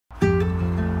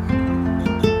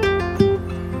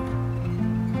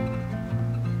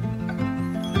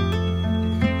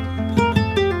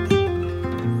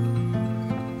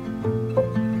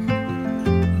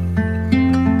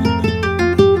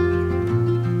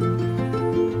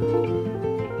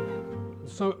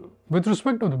With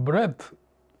respect to the breath,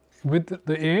 with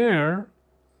the air,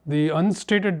 the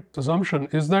unstated assumption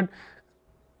is that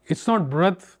it's not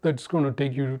breath that's going to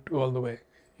take you all the way.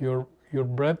 Your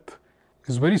breath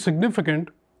is very significant,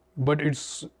 but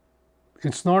it's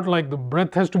not like the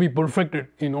breath has to be perfected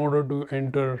in order to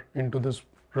enter into this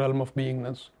realm of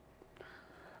beingness.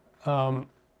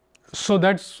 So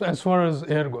that's as far as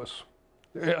air goes.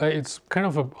 It's kind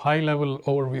of a high-level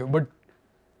overview, but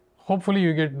hopefully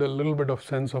you get a little bit of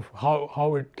sense of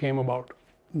how it came about.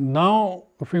 Now,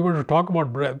 if we were to talk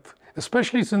about breath,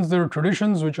 especially since there are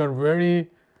traditions which are very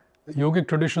yogic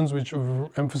traditions which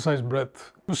emphasize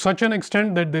breath to such an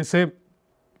extent that they say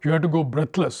you have to go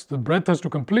breathless. The breath has to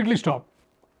completely stop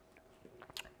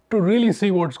to really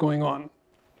see what's going on.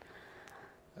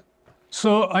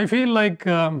 So I feel like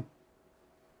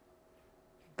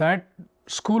that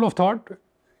school of thought,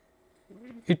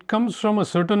 it comes from a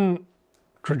certain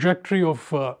trajectory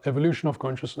of evolution of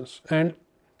consciousness. And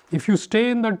if you stay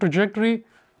in that trajectory,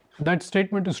 that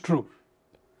statement is true.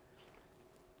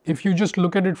 If you just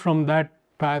look at it from that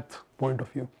path point of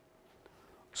view.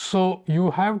 So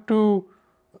you have to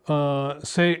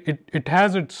say it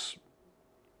has its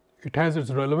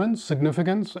relevance,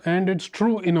 significance, and it's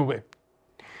true in a way.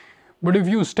 But if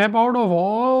you step out of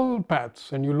all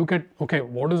paths and you look at, okay,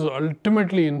 what is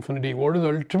ultimately infinity, what is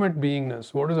ultimate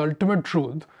beingness, what is ultimate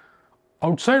truth,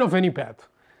 outside of any path,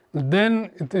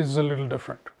 then it is a little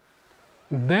different.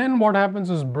 Then what happens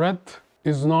is breath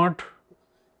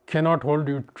cannot hold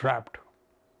you trapped.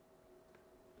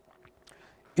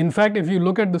 In fact, if you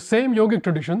look at the same yogic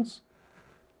traditions,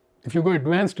 if you go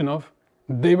advanced enough,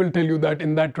 they will tell you that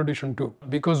in that tradition too.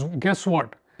 Because guess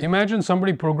what? Imagine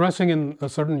somebody progressing in a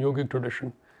certain yogic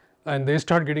tradition and they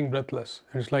start getting breathless.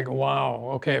 It's like, wow,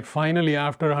 okay, finally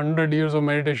after 100 years of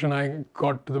meditation, I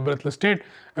got to the breathless state.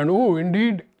 And oh,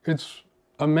 indeed, it's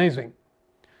amazing.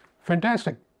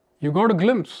 Fantastic. You got a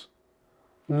glimpse.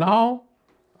 Now,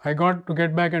 I got to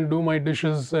get back and do my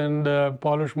dishes and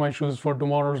polish my shoes for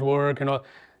tomorrow's work and all.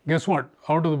 Guess what?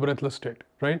 Out of the breathless state,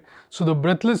 right? So the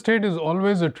breathless state is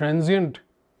always a transient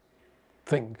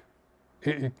thing.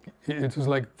 It is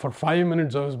like for 5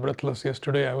 minutes I was breathless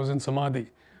yesterday, I was in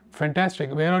samadhi.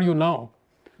 Fantastic. Where are you now?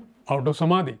 Out of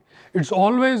samadhi. It's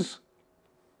always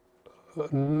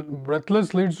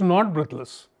breathless leads to not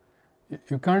breathless.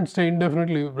 You can't stay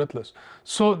indefinitely breathless.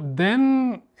 So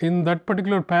then in that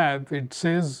particular path, it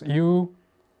says you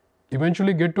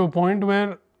eventually get to a point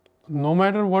where no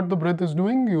matter what the breath is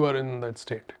doing, you are in that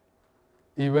state.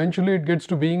 Eventually it gets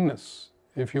to beingness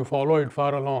if you follow it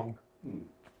far along.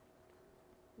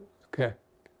 Okay,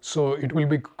 so it will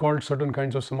be called certain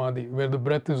kinds of samadhi where the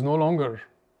breath is no longer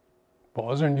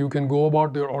paused and you can go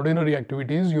about your ordinary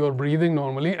activities, you are breathing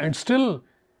normally and still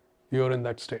you are in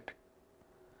that state.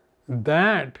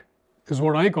 That is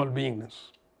what I call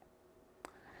beingness.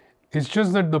 It's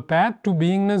just that the path to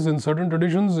beingness in certain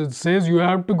traditions, it says you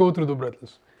have to go through the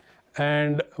breathless.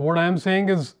 And what I am saying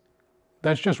is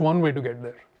that's just one way to get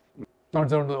there. Not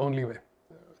the only way.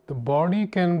 The body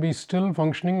can be still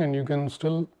functioning and you can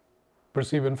still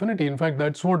perceive infinity. In fact,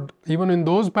 that's what, even in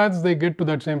those paths, they get to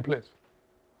that same place.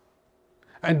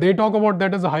 And they talk about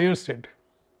that as a higher state.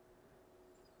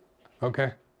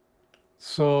 Okay.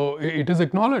 So it is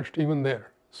acknowledged even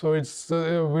there. So it's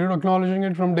we're acknowledging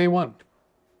it from day one.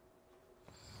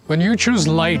 When you choose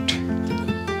light,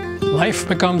 life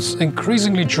becomes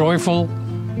increasingly joyful,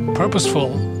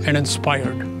 purposeful, and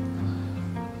inspired.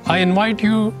 I invite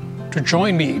you to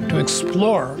join me to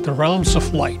explore the realms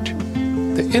of light,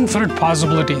 the infinite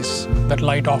possibilities that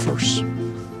light offers.